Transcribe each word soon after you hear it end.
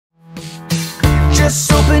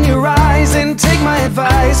Just open your eyes and take my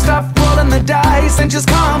advice. Stop rolling the dice and just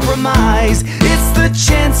compromise. It's the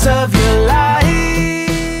chance of your life.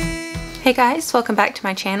 Hey guys, welcome back to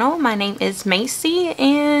my channel. My name is Macy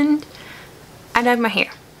and I dyed my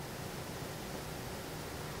hair.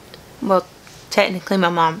 Well, technically my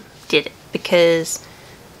mom did it because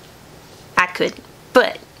I couldn't,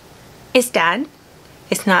 but it's dyed.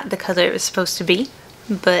 It's not the color it was supposed to be,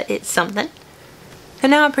 but it's something. And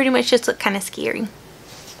now I pretty much just look kind of scary.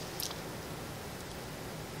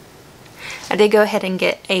 I did go ahead and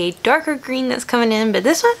get a darker green that's coming in, but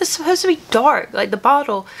this one is supposed to be dark. Like the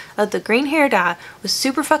bottle of the green hair dye was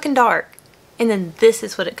super fucking dark, and then this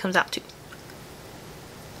is what it comes out to.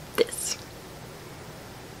 This.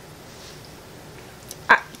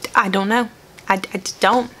 I don't know. I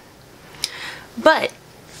don't. But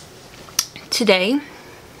today,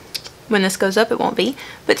 when this goes up it won't be,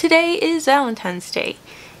 but today is Valentine's Day,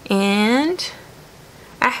 and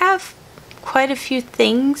I have quite a few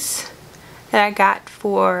things that I got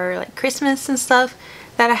for like Christmas and stuff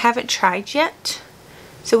that I haven't tried yet.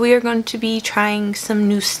 So we are going to be trying some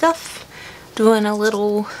new stuff, doing a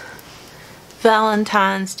little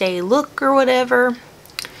Valentine's Day look or whatever.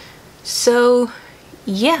 So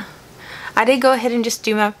yeah, I did go ahead and just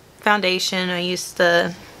do my foundation. I used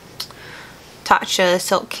the Tatcha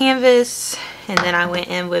Silk Canvas, and then I went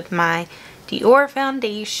in with my Dior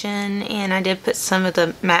foundation, and I did put some of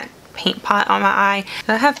the matte paint pot on my eye.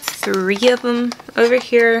 I have 3 of them over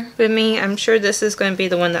here with me. I'm sure this is going to be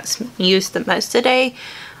the one that's used the most today.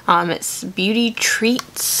 It's Beauty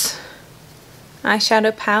Treats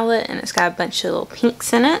eyeshadow palette, and it's got a bunch of little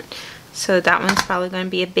pinks in it, so that one's probably going to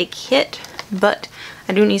be a big hit. But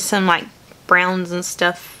I do need some like browns and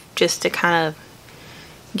stuff just to kind of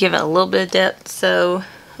give it a little bit of depth. So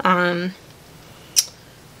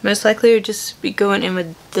most likely I'll just be going in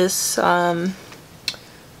with this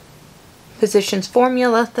Physicians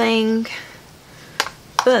Formula thing,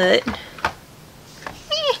 but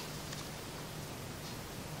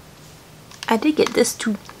I did get this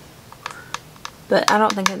too, but I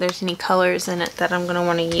don't think that there's any colors in it that I'm going to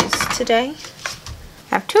want to use today.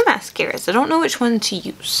 I have 2 mascaras. I don't know which one to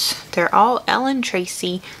use. They're all Ellen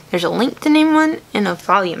Tracy. There's a lengthening one and a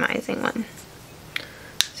volumizing one.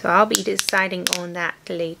 So I'll be deciding on that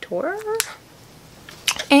later.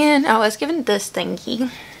 And I was given this thingy.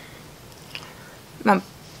 My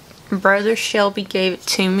brother Shelby gave it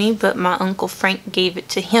to me, but my Uncle Frank gave it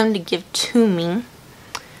to him to give to me.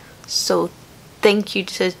 So thank you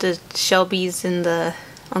to the Shelbys and the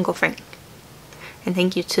Uncle Frank. And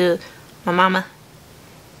thank you to my mama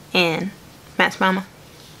and Matt's mama,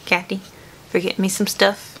 Kathy, for getting me some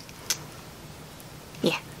stuff.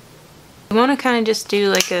 Yeah. I want to kind of just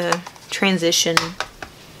do like a transition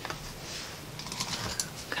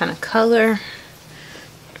kind of color.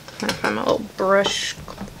 I'm gonna find my little brush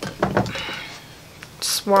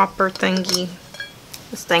swapper thingy.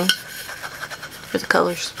 This thing for the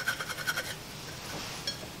colors.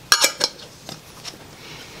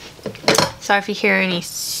 Sorry if you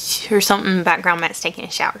hear something in the background. Matt's taking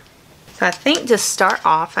a shower. So I think to start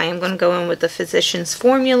off, I am going to go in with the Physicians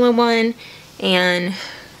Formula one and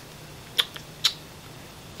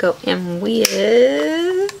go in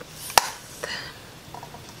with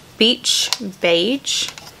Beach Beige,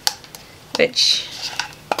 which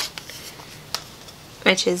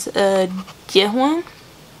is a this one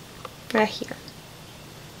right here.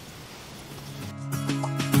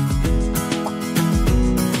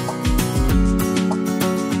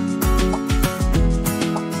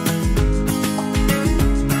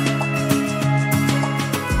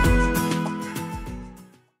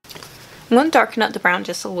 I'm going to darken up the brown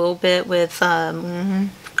just a little bit with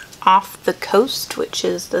Off the Coast, which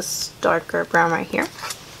is this darker brown right here.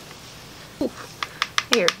 Ooh,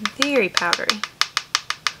 they're very powdery.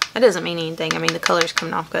 That doesn't mean anything. I mean, the color's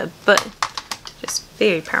coming off good, but just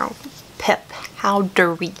very powdery.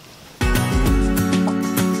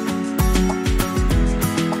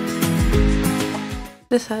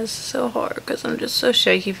 This has so hard because I'm just so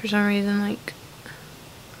shaky for some reason. Like,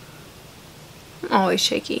 I'm always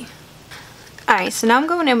shaky. Alright, so now I'm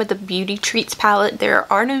going in with the Beauty Treats palette. There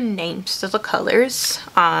are no names to the colors,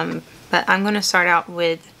 but I'm going to start out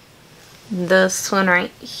with this one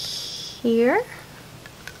right here.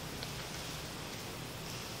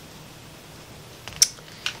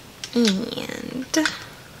 And,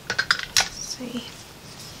 let's see.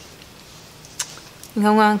 I'm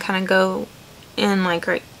going to kind of go in like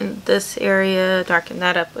right in this area, darken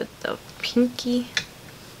that up with the pinky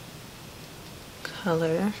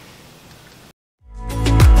color.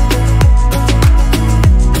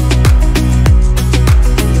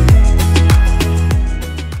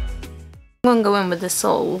 going to go in with this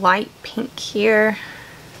little light pink here.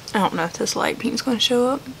 I don't know if this light pink is going to show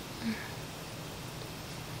up.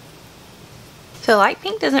 So light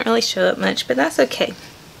pink doesn't really show up much, but that's okay.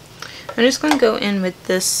 I'm just going to go in with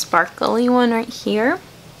this sparkly one right here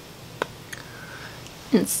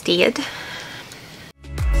instead.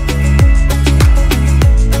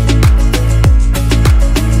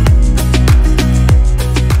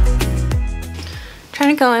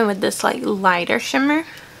 Trying to go in with this like lighter shimmer,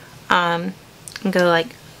 and go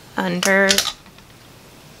like underneath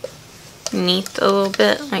a little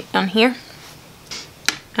bit, like down here.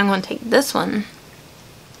 I'm going to take this one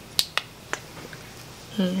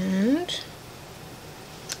and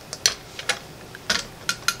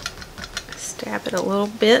stab it a little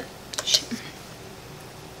bit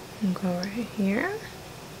and go right here.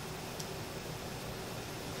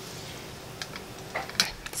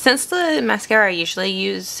 Since the mascara I usually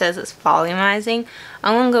use says it's volumizing,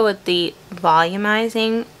 I'm going to go with the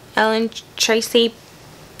volumizing Ellen Tracy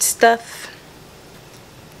stuff.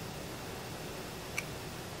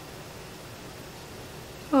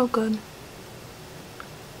 Oh good.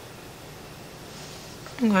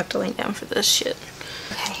 I'm gonna have to lay down for this shit.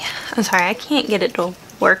 Okay, I'm sorry, I can't get it to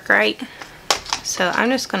work right. So I'm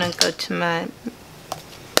just gonna go to my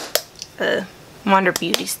Wonder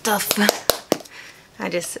Beauty stuff. I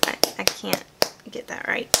can't get that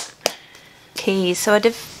right. Okay, so I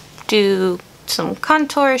did do some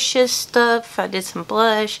contour-ish stuff. I did some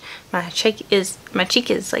blush. My cheek is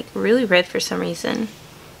like really red for some reason,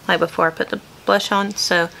 like before I put the blush on,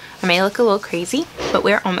 so I may look a little crazy, but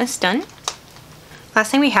we're almost done.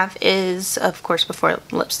 Last thing we have is, of course, before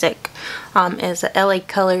lipstick, is a LA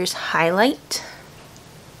Colors highlight.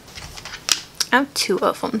 I have 2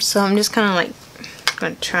 of them, so I'm just kind of like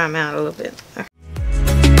going to try them out a little bit.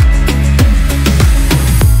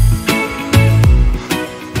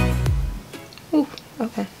 Ooh,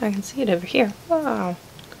 okay, I can see it over here. Wow.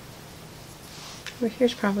 Over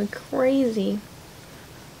here's probably crazy.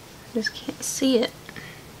 I just can't see it.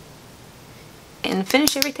 And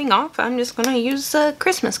finish everything off, I'm just going to use a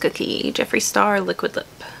Christmas cookie, Jeffree Star Liquid Lip.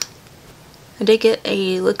 I did get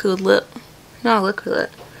a liquid lip, not a liquid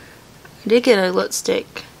lip. I did get a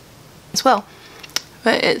lipstick as well,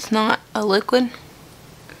 but it's not a liquid,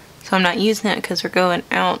 so I'm not using it because we're going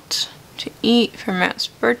out to eat for Matt's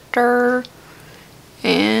birthday,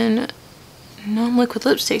 and non-liquid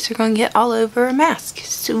lipsticks are going to get all over a mask.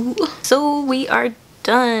 So we are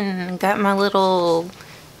done. Got my little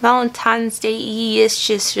Valentine's Day-ish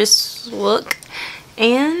just look,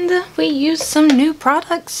 and we used some new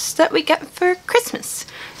products that we got for Christmas.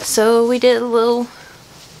 So we did a little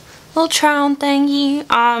try-on thingy.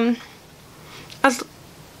 I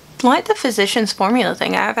like the Physicians Formula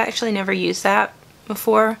thing. I've actually never used that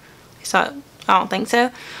before, so I don't think so.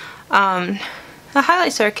 The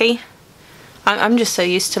highlights are okay. I'm just so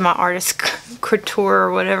used to my Artist Couture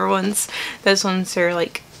or whatever ones. Those ones are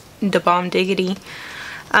like the bomb diggity.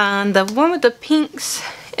 The one with the pinks,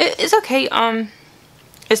 it's okay.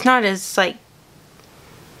 It's not as like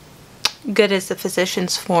good as the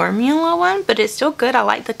Physicians Formula one, but it's still good. I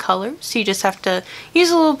like the color, so you just have to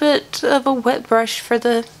use a little bit of a wet brush for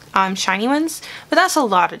the shiny ones. But that's a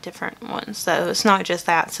lot of different ones, so it's not just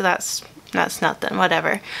that. So that's nothing.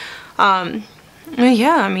 Whatever.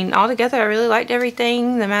 Yeah, I mean, altogether, I really liked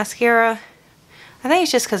everything. The mascara, I think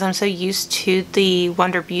it's just because I'm so used to the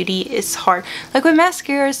Wonder Beauty. It's hard. Like with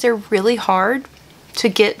mascaras, they're really hard to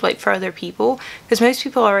get like for other people, because most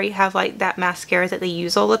people already have like that mascara that they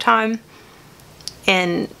use all the time,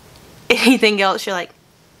 and anything else you're like,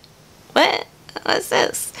 what's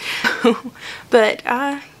this? But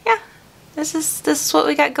yeah, this is what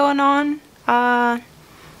we got going on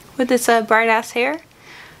with this bright ass hair.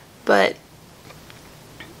 But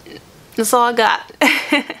that's all I got.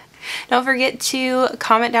 Don't forget to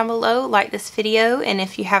comment down below, like this video, and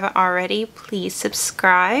if you haven't already, please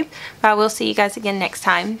subscribe. But I will see you guys again next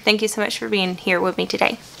time. Thank you so much for being here with me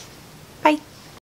today. Bye.